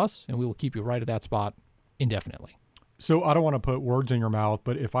can hold us, and we will keep you right at that spot indefinitely. So I don't want to put words in your mouth,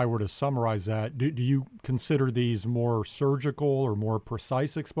 but if I were to summarize that, do you consider these more surgical or more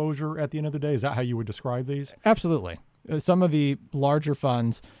precise exposure at the end of the day? Is that how you would describe these? Absolutely. Some of the larger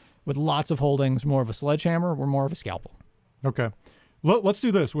funds with lots of holdings, more of a sledgehammer, we're more of a scalpel. Okay. Let's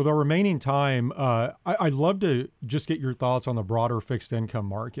do this. With our remaining time, I'd love to just get your thoughts on the broader fixed income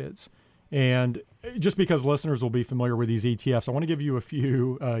markets. And just because listeners will be familiar with these ETFs, I want to give you a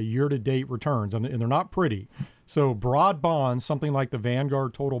few year-to-date returns, and they're not pretty. So broad bonds, something like the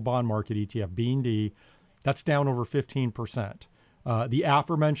Vanguard Total Bond Market ETF, B&D, that's down over 15%. The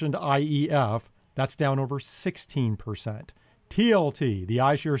aforementioned IEF, that's down over 16%. TLT, the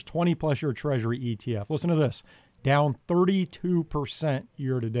iShares 20-plus year Treasury ETF, listen to this, down 32%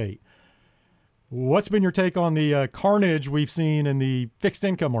 year-to-date. What's been your take on the carnage we've seen in the fixed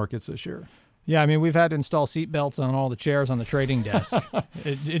income markets this year? Yeah, I mean, we've had to install seatbelts on all the chairs on the trading desk.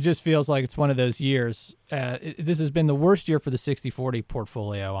 It just feels like it's one of those years. This has been the worst year for the 60-40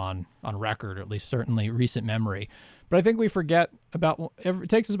 portfolio on record, or at least certainly recent memory. But I think we forget it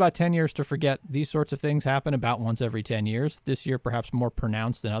takes us about 10 years to forget these sorts of things happen about once every 10 years. This year, perhaps more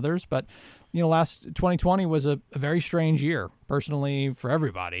pronounced than others. But, last 2020 was a very strange year, personally, for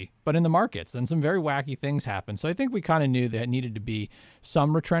everybody. But in the markets, then some very wacky things happened. So I think we kind of knew that needed to be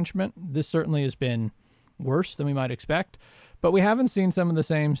some retrenchment. This certainly has been worse than we might expect. But we haven't seen some of the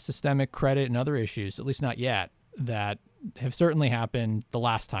same systemic credit and other issues, at least not yet, that have certainly happened the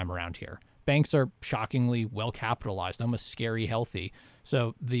last time around here. Banks are shockingly well capitalized, almost scary healthy.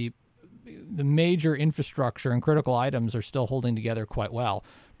 So the major infrastructure and critical items are still holding together quite well.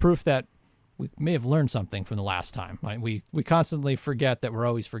 Proof that we may have learned something from the last time. Right? We constantly forget that we're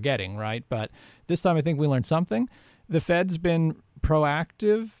always forgetting, right? But this time I think we learned something. The Fed's been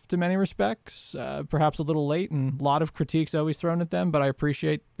proactive to many respects, perhaps a little late, and a lot of critiques always thrown at them, but I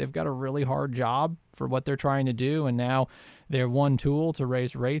appreciate they've got a really hard job for what they're trying to do, and now their one tool to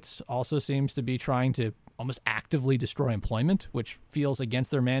raise rates also seems to be trying to almost actively destroy employment, which feels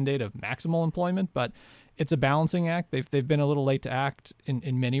against their mandate of maximal employment, but it's a balancing act. They've been a little late to act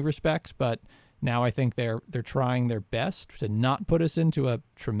in many respects, but now I think they're trying their best to not put us into a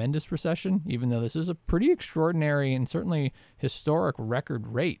tremendous recession, even though this is a pretty extraordinary and certainly historic record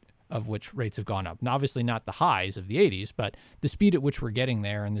rate of which rates have gone up. And obviously not the highs of the 80s, but the speed at which we're getting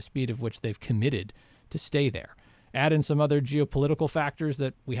there and the speed of which they've committed to stay there. Add in some other geopolitical factors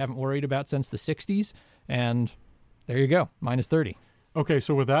that we haven't worried about since the 60s, and there you go, minus 30. Okay,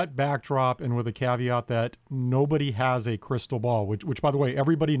 so with that backdrop and with the caveat that nobody has a crystal ball, which by the way,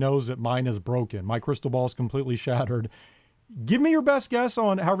 everybody knows that mine is broken. My crystal ball is completely shattered. Give me your best guess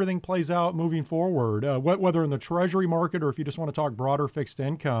on how everything plays out moving forward, whether in the Treasury market or if you just want to talk broader fixed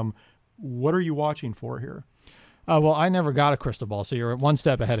income. What are you watching for here? Well, I never got a crystal ball, so you're one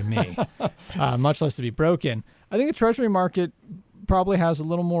step ahead of me, much less to be broken. I think the Treasury market probably has a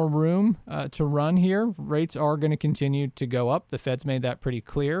little more room to run here. Rates are going to continue to go up. The Fed's made that pretty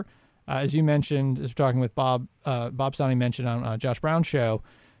clear. As you mentioned, as we're talking with Bob Stoney mentioned on Josh Brown's show,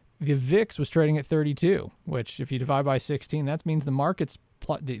 the VIX was trading at 32, which if you divide by 16, that means the markets,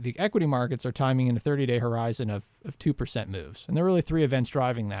 the equity markets are timing in a 30-day horizon of 2% moves. And there are really three events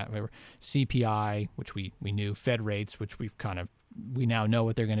driving that. We were CPI, which we knew, Fed rates, which we now know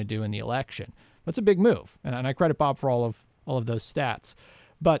what they're going to do in the election. That's a big move. And I credit Bob for all of those stats.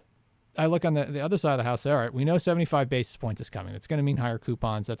 But I look on the other side of the house, all right, we know 75 basis points is coming. That's going to mean higher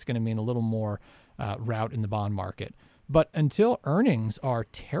coupons. That's going to mean a little more rout in the bond market. But until earnings are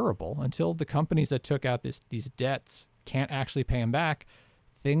terrible, until the companies that took out these debts can't actually pay them back,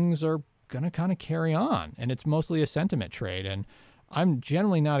 things are going to kind of carry on. And it's mostly a sentiment trade. And I'm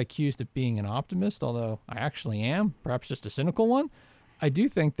generally not accused of being an optimist, although I actually am, perhaps just a cynical one. I do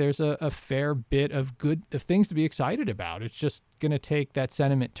think there's a fair bit of things to be excited about. It's just going to take that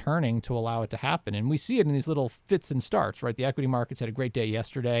sentiment turning to allow it to happen. And we see it in these little fits and starts, right? The equity markets had a great day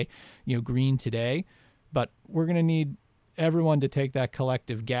yesterday, green today. But we're going to need everyone to take that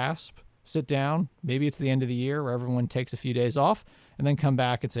collective gasp, sit down. Maybe it's the end of the year where everyone takes a few days off and then come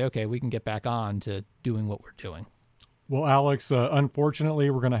back and say, okay, we can get back on to doing what we're doing. Well, Alex, unfortunately,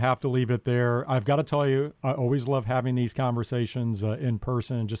 we're going to have to leave it there. I've got to tell you, I always love having these conversations in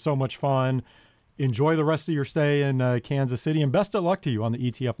person. Just so much fun. Enjoy the rest of your stay in Kansas City, and best of luck to you on the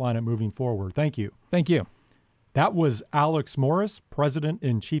ETF lineup moving forward. Thank you. Thank you. That was Alex Morris, President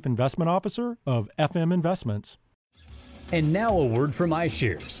and Chief Investment Officer of FM Investments. And now a word from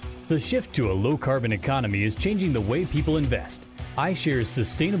iShares. The shift to a low-carbon economy is changing the way people invest. iShares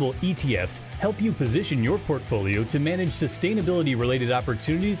sustainable ETFs help you position your portfolio to manage sustainability-related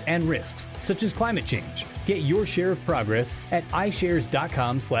opportunities and risks, such as climate change. Get your share of progress at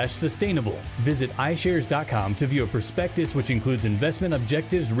iShares.com/sustainable. Visit iShares.com to view a prospectus which includes investment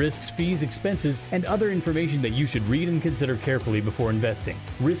objectives, risks, fees, expenses, and other information that you should read and consider carefully before investing.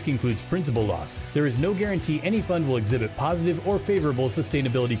 Risk includes principal loss. There is no guarantee any fund will exhibit positive or favorable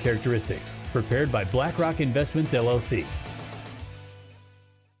sustainability characteristics. Prepared by BlackRock Investments, LLC.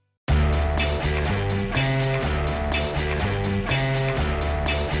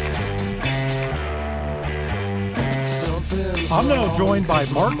 I'm now joined by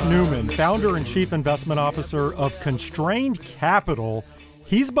Mark Newman, founder and chief investment officer of Constrained Capital.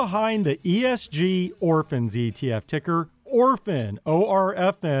 He's behind the ESG Orphans ETF, ticker Orphan,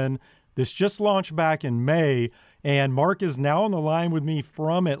 ORFN. This just launched back in May, and Mark is now on the line with me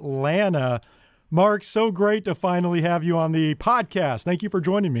from Atlanta. Mark, so great to finally have you on the podcast. Thank you for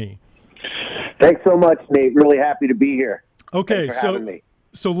joining me. Thanks so much, Nate. Really happy to be here. Okay, Thanks for having me.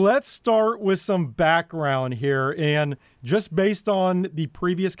 So let's start with some background here. And just based on the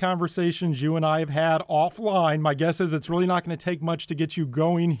previous conversations you and I have had offline, my guess is it's really not going to take much to get you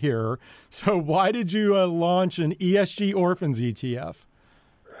going here. So why did you launch an ESG Orphans ETF?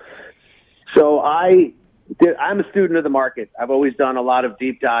 So I'm a student of the market. I've always done a lot of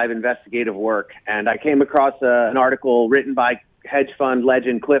deep dive investigative work. And I came across an article written by hedge fund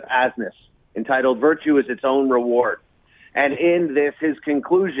legend Cliff Asness entitled "Virtue is Its Own Reward." And in this, his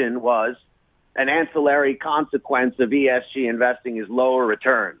conclusion was an ancillary consequence of ESG investing is lower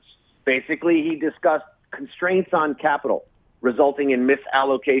returns. Basically, he discussed constraints on capital, resulting in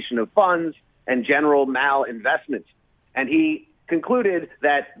misallocation of funds and general malinvestment. And he concluded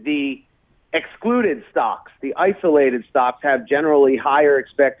that the excluded stocks, the isolated stocks, have generally higher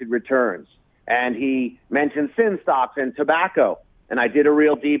expected returns. and he mentioned sin stocks and tobacco. And I did a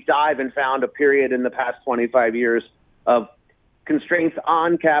real deep dive and found a period in the past 25 years of constraints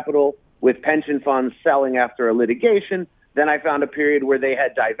on capital with pension funds selling after a litigation. Then I found a period where they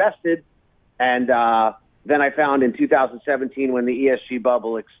had divested. And then I found in 2017, when the ESG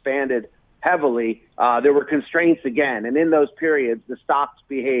bubble expanded heavily, there were constraints again. And in those periods, the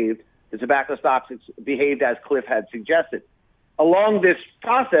tobacco stocks behaved as Cliff had suggested. Along this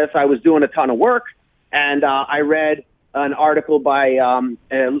process, I was doing a ton of work, and I read an article by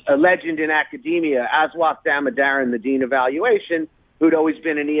a legend in academia, Aswath Damodaran, the dean of valuation, who'd always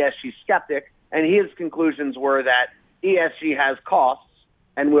been an ESG skeptic, and his conclusions were that ESG has costs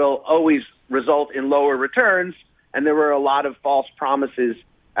and will always result in lower returns, and there were a lot of false promises,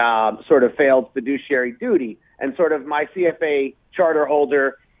 sort of failed fiduciary duty, and sort of my CFA charter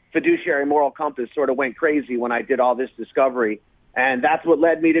holder fiduciary moral compass sort of went crazy when I did all this discovery, and that's what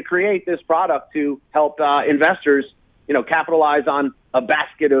led me to create this product to help investors, capitalize on a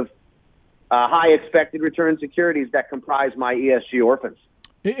basket of high expected return securities that comprise my ESG orphans.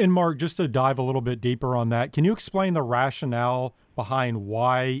 And Mark, just to dive a little bit deeper on that, can you explain the rationale behind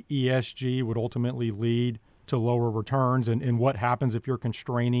why ESG would ultimately lead to lower returns and what happens if you're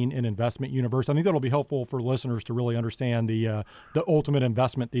constraining an investment universe? I think that'll be helpful for listeners to really understand the ultimate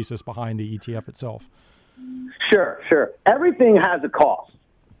investment thesis behind the ETF itself. Sure. Everything has a cost.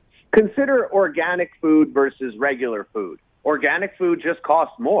 Consider organic food versus regular food. Organic food just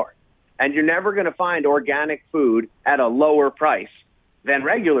costs more, and you're never going to find organic food at a lower price than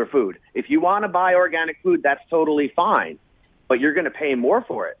regular food. If you want to buy organic food, that's totally fine, but you're going to pay more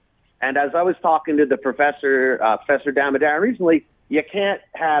for it. And as I was talking to the Professor Damodaran recently, you can't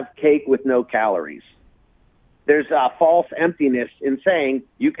have cake with no calories. There's a false emptiness in saying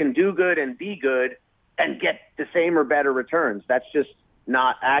you can do good and be good and get the same or better returns. That's just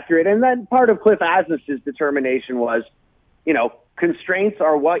not accurate. And then part of Cliff Asness's determination was, constraints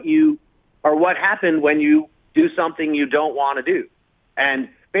are what happened when you do something you don't want to do. And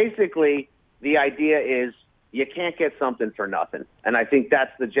basically the idea is you can't get something for nothing. And I think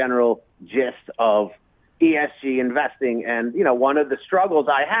that's the general gist of ESG investing. And, one of the struggles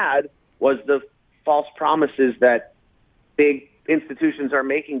I had was the false promises that big institutions are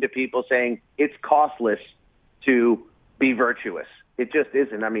making to people saying it's costless to be virtuous. It just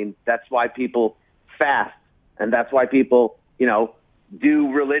isn't. I mean, that's why people fast, and that's why people,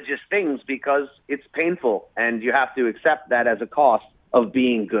 do religious things, because it's painful, and you have to accept that as a cost of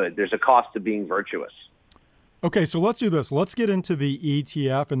being good. There's a cost to being virtuous. Okay, so let's do this. Let's get into the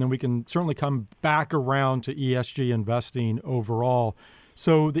ETF, and then we can certainly come back around to ESG investing overall.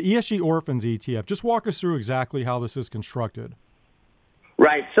 So the ESG Orphans ETF, just walk us through exactly how this is constructed.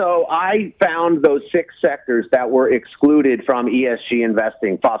 Right. So I found those 6 sectors that were excluded from ESG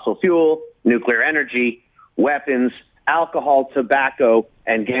investing: fossil fuel, nuclear energy, weapons, alcohol, tobacco,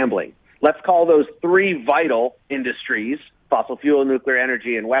 and gambling. Let's call those 3 vital industries: fossil fuel, nuclear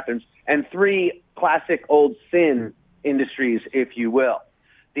energy, and weapons, and 3 classic old sin industries, if you will.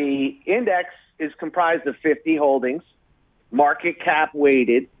 The index is comprised of 50 holdings, market cap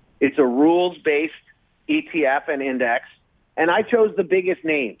weighted. It's a rules-based ETF and index. And I chose the biggest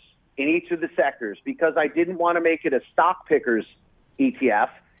names in each of the sectors because I didn't want to make it a stock pickers ETF.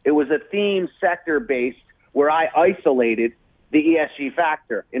 It was a theme sector-based where I isolated the ESG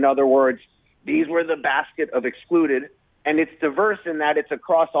factor. In other words, these were the basket of excluded, and it's diverse in that it's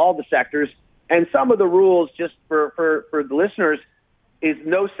across all the sectors. And some of the rules, just for the listeners, is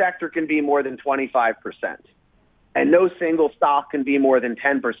no sector can be more than 25%, and no single stock can be more than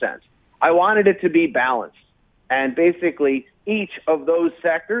 10%. I wanted it to be balanced. And basically, each of those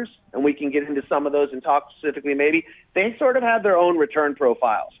sectors, and we can get into some of those and talk specifically maybe, they sort of have their own return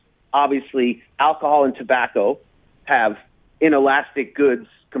profiles. Obviously, alcohol and tobacco have inelastic goods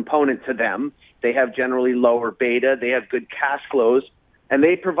component to them. They have generally lower beta. They have good cash flows. And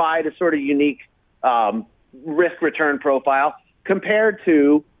they provide a sort of unique risk-return profile compared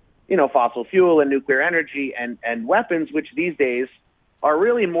to, fossil fuel and nuclear energy and weapons, which these days are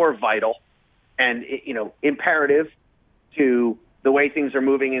really more vital and, imperative to the way things are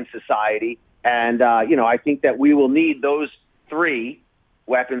moving in society. And, I think that we will need those 3,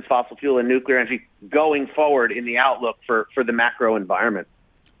 weapons, fossil fuel, and nuclear energy, going forward in the outlook for the macro environment.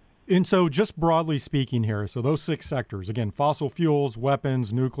 And so just broadly speaking here, so those 6 sectors, again, fossil fuels,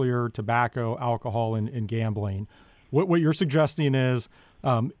 weapons, nuclear, tobacco, alcohol, and gambling. What you're suggesting is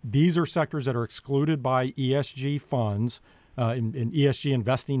these are sectors that are excluded by ESG funds and ESG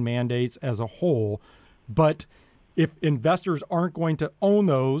investing mandates as a whole. But if investors aren't going to own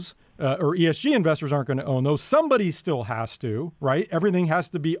those, or ESG investors aren't going to own those. Somebody still has to, right? Everything has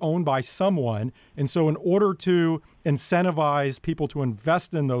to be owned by someone. And so in order to incentivize people to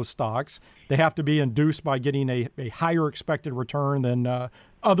invest in those stocks, they have to be induced by getting a higher expected return than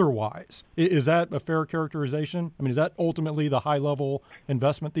otherwise. Is that a fair characterization? I mean, is that ultimately the high-level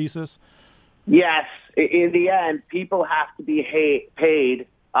investment thesis? Yes. In the end, people have to be paid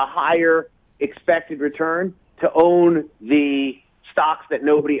a higher expected return to own the stocks that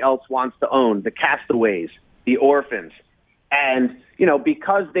nobody else wants to own, the castaways, the orphans. And,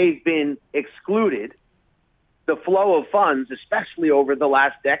 because they've been excluded, the flow of funds, especially over the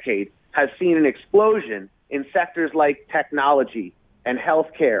last decade, has seen an explosion in sectors like technology and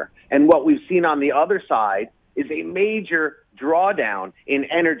healthcare. And what we've seen on the other side is a major drawdown in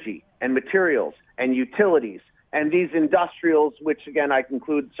energy and materials and utilities. And these industrials, which again, I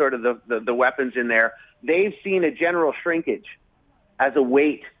conclude sort of the weapons in there, they've seen a general shrinkage as a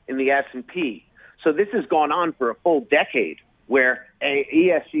weight in the S&P. So this has gone on for a full decade where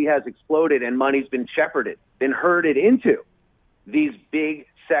ESG has exploded and money's been shepherded, been herded into these big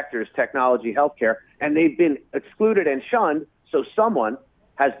sectors, technology, healthcare, and they've been excluded and shunned. So someone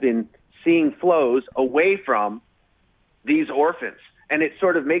has been seeing flows away from these orphans, and it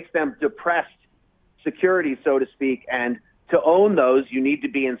sort of makes them depressed securities, so to speak. And to own those, you need to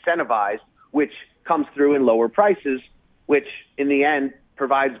be incentivized, which comes through in lower prices, which in the end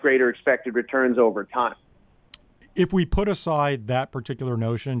provides greater expected returns over time. If we put aside that particular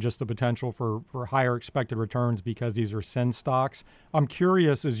notion, just the potential for higher expected returns because these are SIN stocks, I'm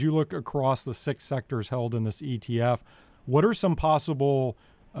curious, as you look across the 6 sectors held in this ETF, what are some possible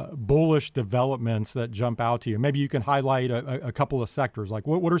bullish developments that jump out to you? Maybe you can highlight a couple of sectors. Like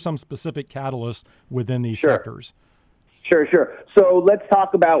what are some specific catalysts within these sectors? Sure. So let's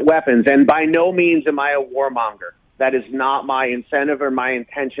talk about weapons. And by no means am I a warmonger. That is not my incentive or my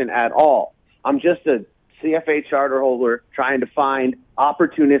intention at all. I'm just a CFA charter holder trying to find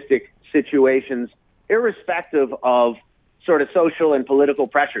opportunistic situations, irrespective of sort of social and political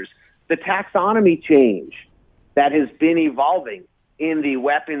pressures. The taxonomy change that has been evolving in the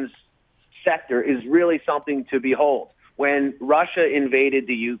weapons sector is really something to behold. When Russia invaded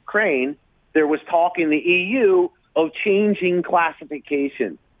the Ukraine, there was talk in the EU of changing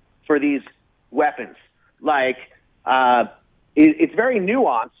classification for these weapons. Like, it's very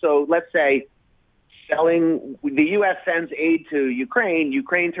nuanced. So let's say the U.S. sends aid to Ukraine.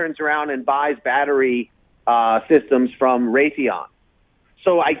 Ukraine turns around and buys battery systems from Raytheon.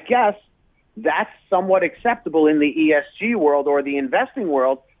 So I guess that's somewhat acceptable in the ESG world or the investing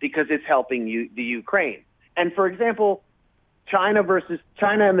world because it's helping the Ukraine. And for example, China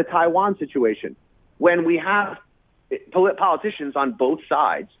and the Taiwan situation, when we have politicians on both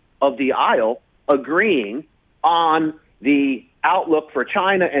sides of the aisle agreeing on the outlook for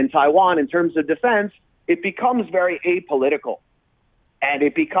China and Taiwan in terms of defense, it becomes very apolitical. And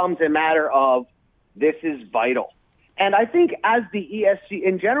it becomes a matter of this is vital. And I think as the ESG,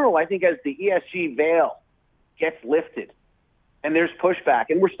 in general, as the ESG veil gets lifted and there's pushback,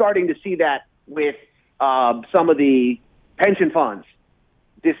 and we're starting to see that with some of the pension funds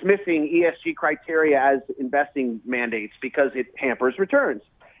dismissing ESG criteria as investing mandates because it hampers returns.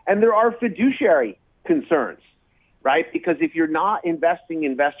 And there are fiduciary concerns, right? Because if you're not investing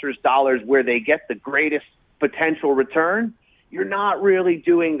investors' dollars where they get the greatest potential return, you're not really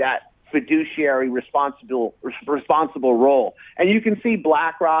doing that fiduciary responsible role. And you can see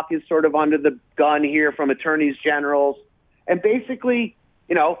BlackRock is sort of under the gun here from attorneys generals. And basically,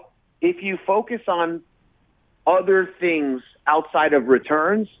 if you focus on other things outside of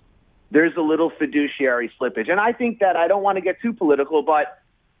returns, there's a little fiduciary slippage. And I think that I don't want to get too political, but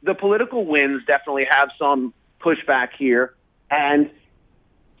the political winds definitely have some pushback here. And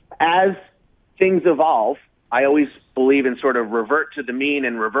as things evolve, I always believe in sort of revert to the mean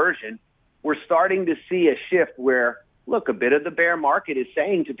and reversion. We're starting to see a shift where, look, a bit of the bear market is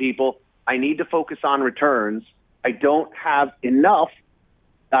saying to people, I need to focus on returns. I don't have enough,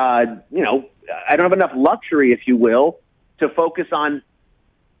 I don't have enough luxury, if you will, to focus on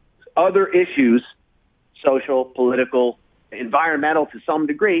other issues, social, political, environmental to some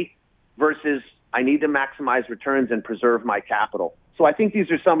degree, versus I need to maximize returns and preserve my capital. So I think these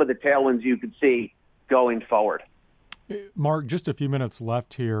are some of the tailwinds you could see going forward. Mark, just a few minutes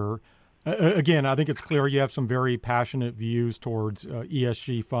left here. Again, I think it's clear you have some very passionate views towards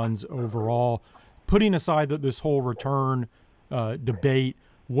ESG funds overall. Putting aside this whole return debate,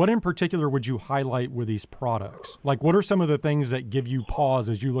 what in particular would you highlight with these products? Like, what are some of the things that give you pause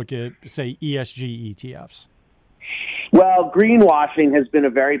as you look at, say, ESG ETFs? Well, greenwashing has been a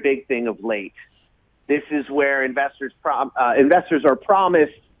very big thing of late. This is where investors are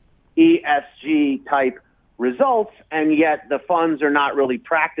promised ESG type results, and yet the funds are not really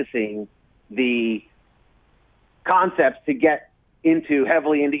practicing the concepts to get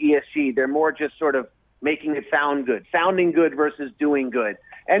heavily into ESG. They're more just sort of making it sounding good versus doing good.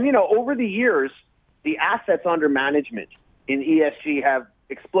 And, over the years, the assets under management in ESG have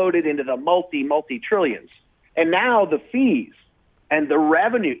exploded into the multi-trillions. And now the fees and the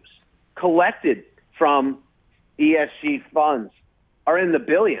revenues collected from ESG funds are in the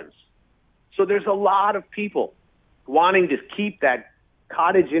billions. So there's a lot of people wanting to keep that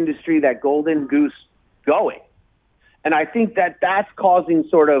cottage industry, that golden goose going. And I think that that's causing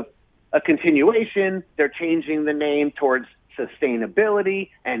sort of a continuation. They're changing the name towards sustainability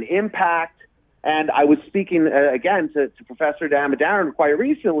and impact. And I was speaking again to Professor Damodaran quite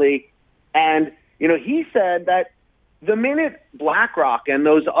recently, and he said that the minute BlackRock and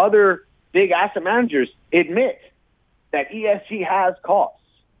those other big asset managers admit that ESG has costs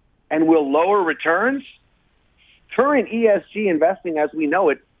and will lower returns, current ESG investing as we know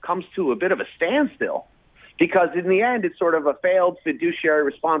it comes to a bit of a standstill, because in the end it's sort of a failed fiduciary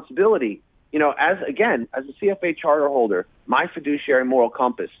responsibility. As a CFA charter holder, my fiduciary moral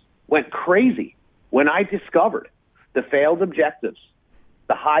compass went crazy when I discovered the failed objectives,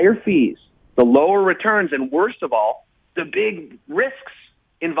 the higher fees, the lower returns, and worst of all, the big risks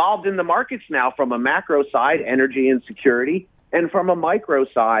involved in the markets now from a macro side, energy insecurity, and from a micro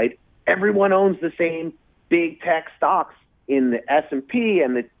side, everyone owns the same big tech stocks in the S&P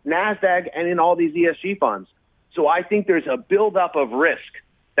and the NASDAQ and in all these ESG funds. So I think there's a buildup of risk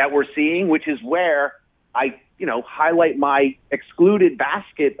that we're seeing, which is where I highlight my excluded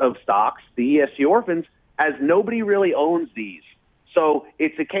basket of stocks, the ESG orphans, as nobody really owns these. So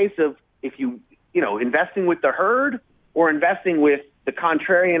it's a case of if investing with the herd or investing with the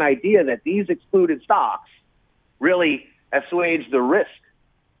contrarian idea that these excluded stocks really assuage the risk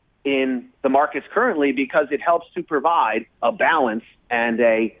in the markets currently, because it helps to provide a balance and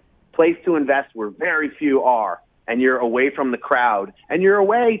a place to invest where very few are, and you're away from the crowd, and you're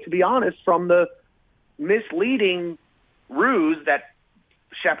away, to be honest, from the misleading ruse that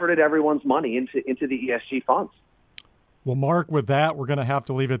shepherded everyone's money into the ESG funds. Well, Mark, with that, we're going to have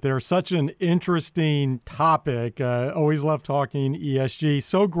to leave it there. Such an interesting topic. Always love talking ESG.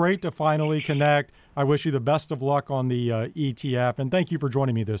 So great to finally connect. I wish you the best of luck on the ETF, and thank you for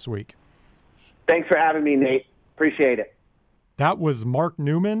joining me this week. Thanks for having me, Nate. Appreciate it. That was Mark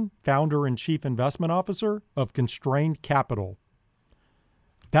Newman, founder and chief investment officer of Constrained Capital.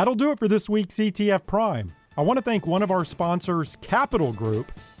 That'll do it for this week's ETF Prime. I want to thank one of our sponsors, Capital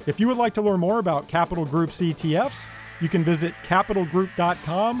Group. If you would like to learn more about Capital Group's ETFs, you can visit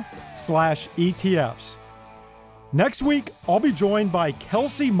capitalgroup.com/ETFs. Next week, I'll be joined by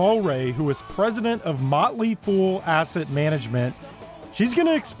Kelsey Mulray, who is president of Motley Fool Asset Management. She's going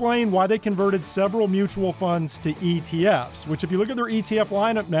to explain why they converted several mutual funds to ETFs, which if you look at their ETF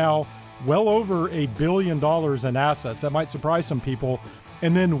lineup now, well over $1 billion in assets. That might surprise some people.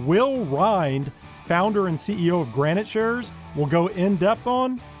 And then Will Rind, founder and CEO of Granite Shares, will go in depth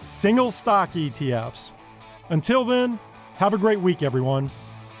on single stock ETFs. Until then, have a great week, everyone.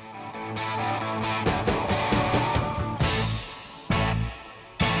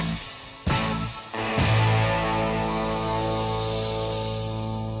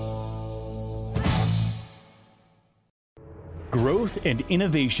 Growth and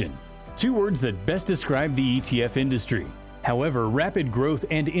innovation, two words that best describe the ETF industry. However, rapid growth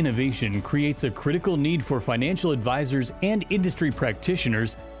and innovation creates a critical need for financial advisors and industry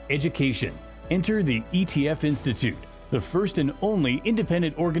practitioners' education. Enter the ETF Institute, the first and only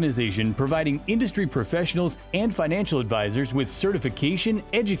independent organization providing industry professionals and financial advisors with certification,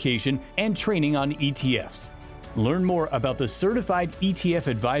 education, and training on ETFs. Learn more about the Certified ETF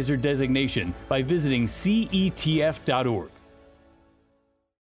Advisor designation by visiting CETF.org.